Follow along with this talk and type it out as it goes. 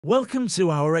Welcome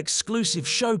to our exclusive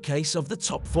showcase of the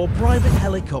top 4 private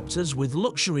helicopters with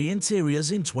luxury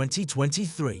interiors in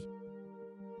 2023.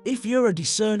 If you're a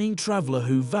discerning traveler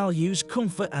who values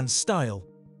comfort and style,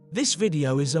 this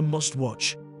video is a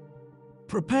must-watch.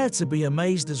 Prepare to be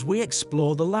amazed as we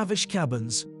explore the lavish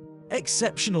cabins,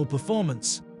 exceptional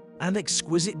performance, and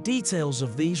exquisite details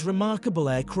of these remarkable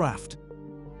aircraft.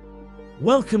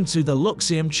 Welcome to the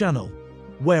Luxium channel,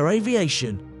 where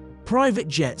aviation, private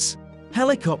jets,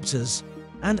 helicopters,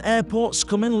 and airports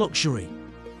come in luxury.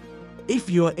 If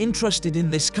you are interested in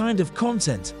this kind of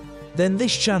content, then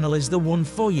this channel is the one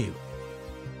for you.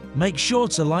 Make sure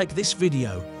to like this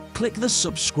video, click the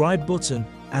subscribe button,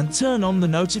 and turn on the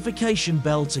notification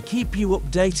bell to keep you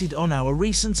updated on our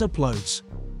recent uploads.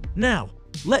 Now,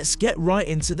 let's get right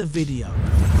into the video.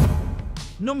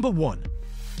 Number 1.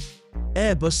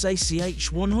 Airbus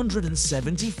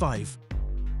ACH175.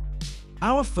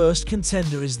 Our first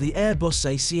contender is the Airbus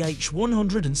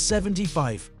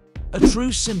ACH175, a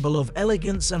true symbol of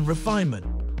elegance and refinement.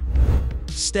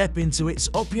 Step into its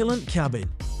opulent cabin,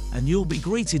 and you'll be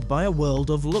greeted by a world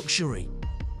of luxury.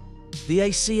 The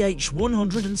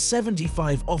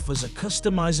ACH175 offers a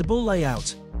customizable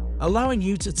layout, allowing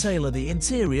you to tailor the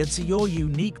interior to your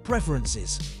unique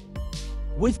preferences.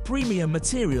 With premium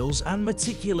materials and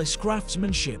meticulous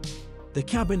craftsmanship, the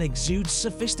cabin exudes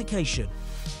sophistication.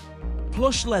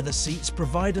 Plush leather seats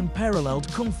provide unparalleled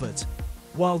comfort,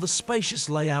 while the spacious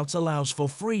layout allows for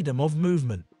freedom of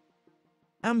movement.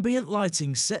 Ambient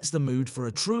lighting sets the mood for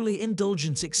a truly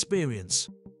indulgent experience.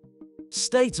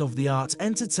 State-of-the-art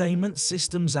entertainment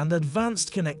systems and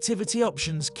advanced connectivity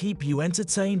options keep you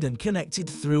entertained and connected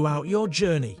throughout your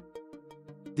journey.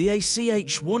 The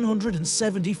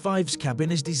ACH175's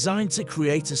cabin is designed to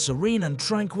create a serene and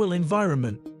tranquil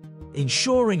environment,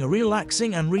 ensuring a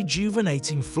relaxing and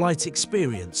rejuvenating flight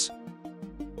experience.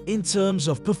 In terms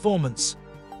of performance,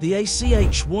 the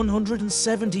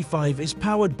ACH175 is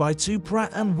powered by two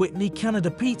Pratt & Whitney Canada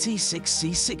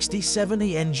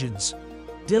PT6C6070 engines,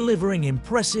 delivering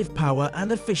impressive power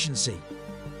and efficiency.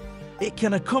 It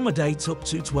can accommodate up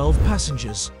to 12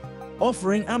 passengers,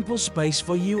 offering ample space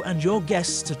for you and your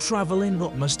guests to travel in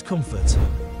utmost comfort.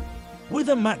 With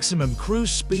a maximum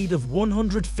cruise speed of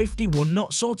 151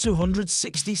 knots or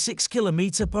 266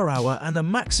 km/h and a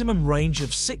maximum range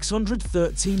of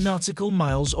 613 nautical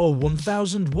miles or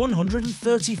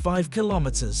 1,135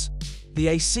 km, the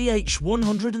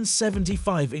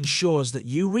ACH175 ensures that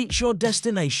you reach your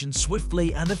destination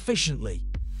swiftly and efficiently.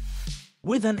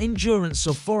 With an endurance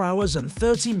of 4 hours and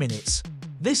 30 minutes,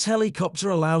 this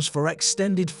helicopter allows for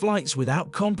extended flights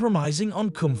without compromising on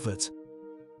comfort.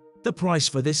 The price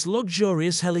for this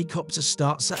luxurious helicopter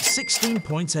starts at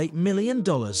 $16.8 million.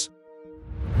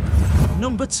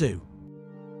 Number 2.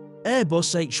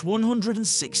 Airbus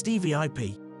H160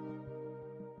 VIP.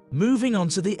 Moving on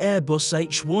to the Airbus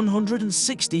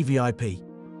H160 VIP.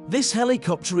 This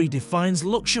helicopter redefines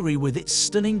luxury with its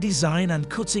stunning design and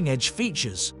cutting-edge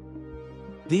features.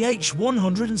 The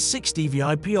H160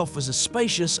 VIP offers a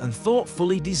spacious and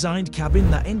thoughtfully designed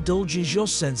cabin that indulges your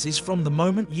senses from the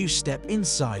moment you step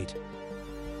inside.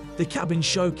 The cabin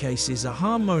showcases a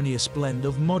harmonious blend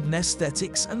of modern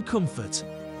aesthetics and comfort.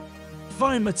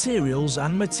 Fine materials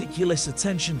and meticulous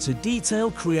attention to detail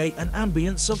create an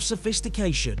ambience of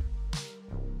sophistication.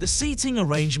 The seating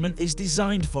arrangement is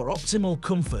designed for optimal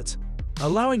comfort,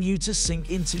 allowing you to sink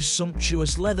into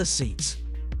sumptuous leather seats.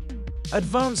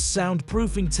 Advanced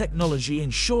soundproofing technology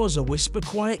ensures a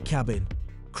whisper-quiet cabin,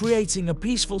 creating a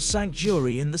peaceful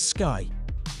sanctuary in the sky.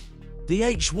 The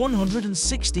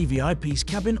H160 VIP's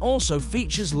cabin also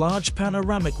features large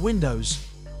panoramic windows,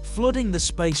 flooding the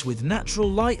space with natural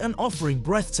light and offering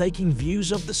breathtaking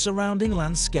views of the surrounding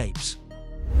landscapes.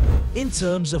 In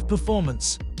terms of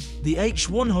performance, the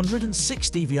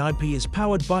H160 VIP is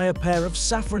powered by a pair of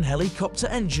Safran helicopter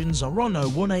engines or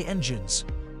 1A engines,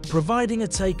 providing a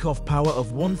takeoff power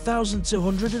of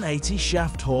 1,280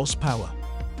 shaft horsepower.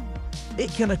 It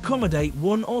can accommodate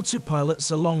 1 or 2 pilots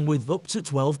along with up to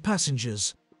 12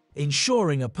 passengers,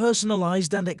 ensuring a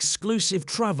personalized and exclusive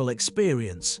travel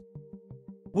experience.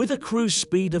 With a cruise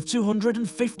speed of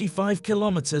 255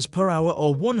 km/h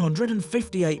or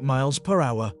 158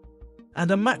 mph,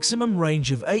 and a maximum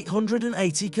range of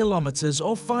 880 km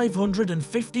or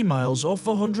 550 miles or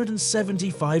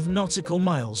 475 nautical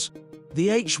miles, the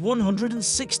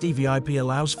H160 VIP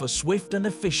allows for swift and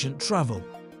efficient travel.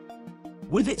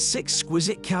 With its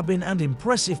exquisite cabin and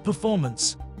impressive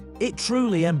performance, it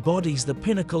truly embodies the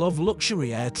pinnacle of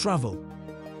luxury air travel.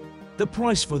 The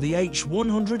price for the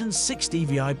H160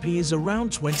 VIP is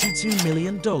around $22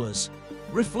 million,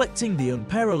 reflecting the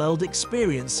unparalleled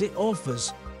experience it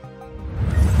offers.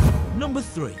 Number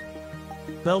 3.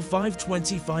 Bell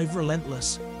 525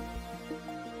 Relentless.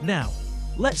 Now,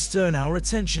 let's turn our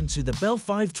attention to the Bell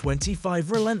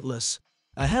 525 Relentless,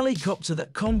 a helicopter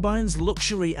that combines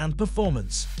luxury and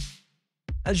performance.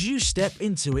 As you step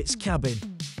into its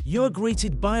cabin, you are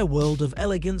greeted by a world of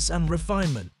elegance and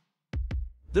refinement.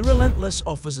 The Relentless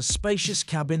offers a spacious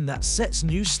cabin that sets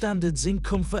new standards in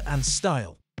comfort and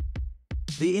style.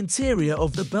 The interior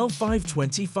of the Bell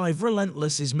 525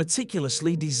 Relentless is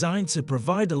meticulously designed to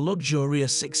provide a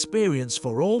luxurious experience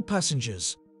for all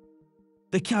passengers.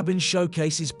 The cabin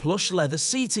showcases plush leather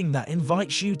seating that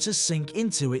invites you to sink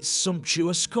into its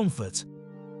sumptuous comfort.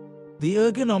 The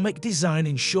ergonomic design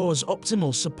ensures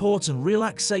optimal support and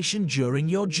relaxation during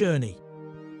your journey.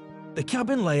 The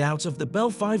cabin layout of the Bell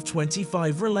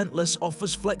 525 Relentless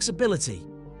offers flexibility,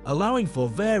 allowing for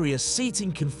various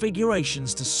seating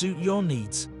configurations to suit your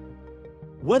needs.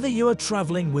 Whether you are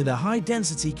traveling with a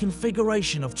high-density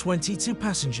configuration of 22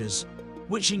 passengers,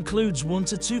 which includes 1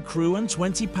 to 2 crew and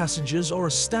 20 passengers, or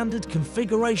a standard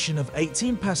configuration of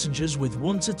 18 passengers with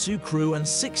 1 to 2 crew and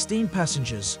 16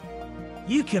 passengers,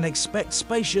 you can expect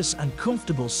spacious and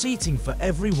comfortable seating for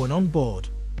everyone on board.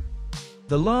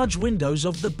 The large windows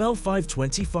of the Bell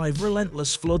 525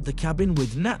 Relentless flood the cabin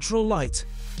with natural light,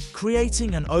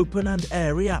 creating an open and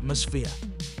airy atmosphere.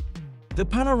 The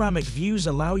panoramic views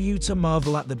allow you to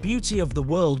marvel at the beauty of the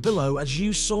world below as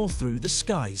you soar through the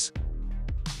skies.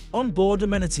 On-board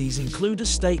amenities include a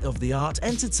state-of-the-art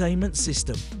entertainment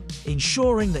system,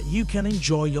 ensuring that you can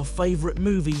enjoy your favorite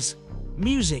movies,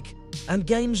 music, and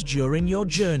games during your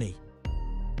journey.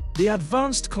 The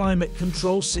advanced climate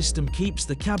control system keeps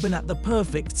the cabin at the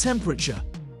perfect temperature,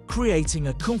 creating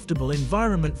a comfortable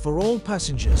environment for all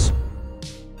passengers.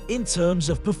 In terms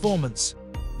of performance,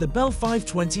 the Bell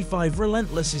 525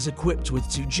 Relentless is equipped with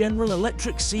 2 General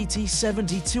Electric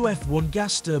CT72 F1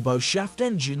 gas turboshaft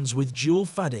engines with dual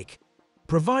FADIC,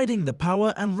 providing the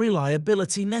power and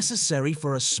reliability necessary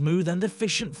for a smooth and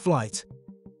efficient flight.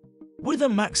 With a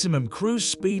maximum cruise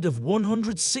speed of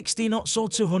 160 knots or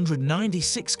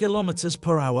 296 km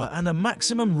per hour and a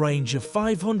maximum range of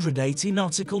 580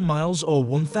 nautical miles or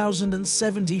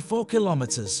 1,074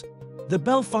 kilometers, the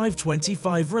Bell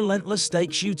 525 Relentless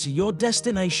takes you to your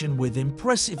destination with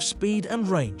impressive speed and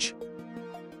range.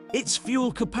 Its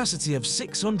fuel capacity of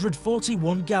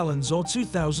 641 gallons or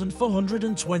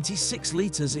 2,426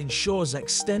 liters ensures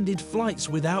extended flights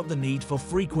without the need for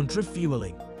frequent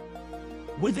refueling.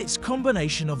 With its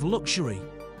combination of luxury,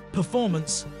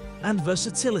 performance, and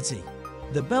versatility,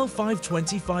 the Bell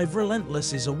 525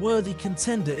 Relentless is a worthy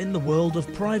contender in the world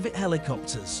of private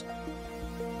helicopters.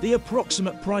 The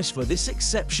approximate price for this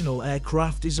exceptional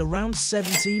aircraft is around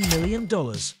 $17 million,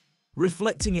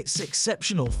 reflecting its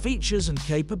exceptional features and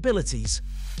capabilities.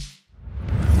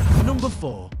 Number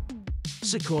 4.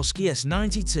 Sikorsky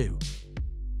S-92.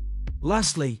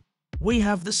 Lastly, we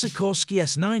have the Sikorsky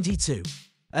S-92,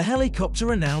 a helicopter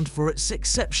renowned for its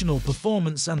exceptional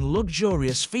performance and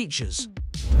luxurious features.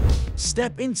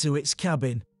 Step into its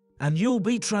cabin, and you'll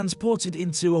be transported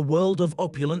into a world of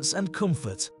opulence and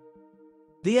comfort.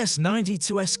 The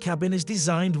S-92's cabin is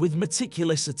designed with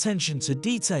meticulous attention to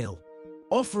detail,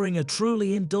 offering a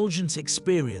truly indulgent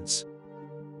experience.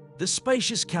 The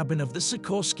spacious cabin of the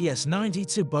Sikorsky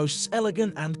S-92 boasts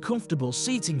elegant and comfortable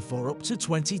seating for up to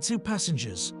 22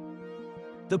 passengers.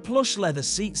 The plush leather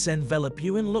seats envelop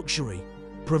you in luxury,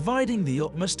 providing the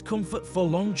utmost comfort for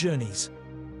long journeys.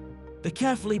 The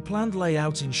carefully planned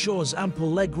layout ensures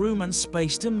ample legroom and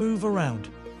space to move around,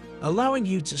 allowing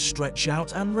you to stretch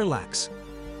out and relax.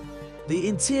 The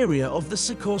interior of the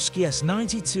Sikorsky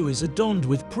S-92 is adorned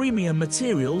with premium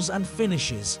materials and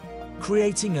finishes,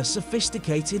 creating a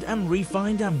sophisticated and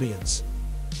refined ambience.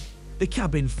 The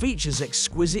cabin features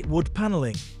exquisite wood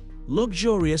paneling,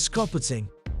 luxurious carpeting,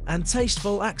 and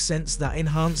tasteful accents that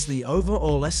enhance the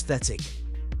overall aesthetic.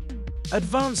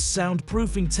 Advanced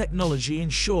soundproofing technology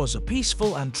ensures a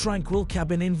peaceful and tranquil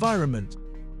cabin environment,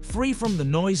 free from the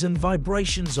noise and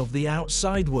vibrations of the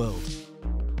outside world.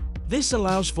 This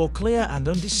allows for clear and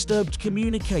undisturbed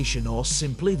communication or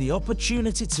simply the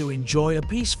opportunity to enjoy a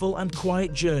peaceful and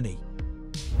quiet journey.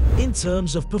 In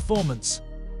terms of performance,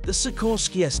 the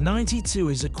Sikorsky S-92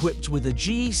 is equipped with a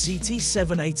GE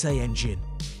CT78A engine,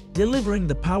 delivering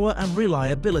the power and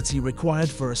reliability required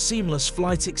for a seamless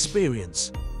flight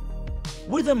experience.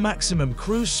 With a maximum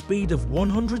cruise speed of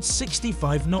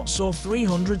 165 knots or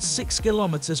 306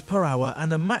 km per hour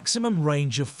and a maximum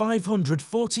range of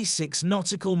 546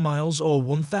 nautical miles or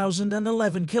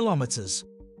 1,011 kilometers,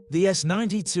 the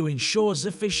S-92 ensures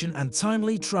efficient and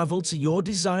timely travel to your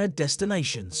desired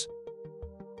destinations.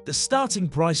 The starting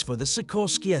price for the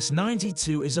Sikorsky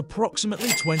S-92 is approximately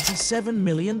 $27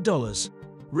 million,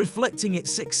 reflecting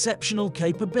its exceptional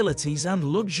capabilities and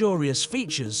luxurious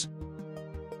features.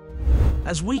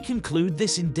 As we conclude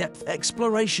this in-depth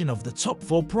exploration of the top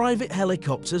 4 private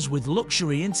helicopters with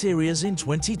luxury interiors in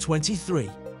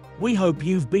 2023, we hope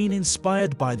you've been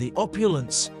inspired by the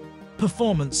opulence,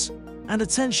 performance, and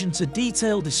attention to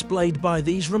detail displayed by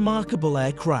these remarkable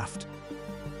aircraft.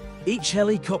 Each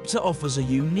helicopter offers a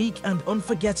unique and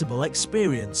unforgettable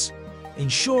experience,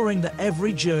 ensuring that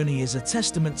every journey is a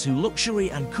testament to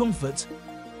luxury and comfort.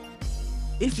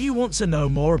 If you want to know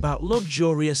more about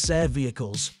luxurious air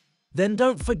vehicles, then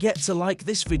don't forget to like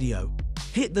this video,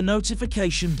 hit the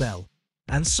notification bell,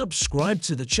 and subscribe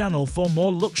to the channel for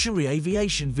more luxury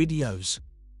aviation videos.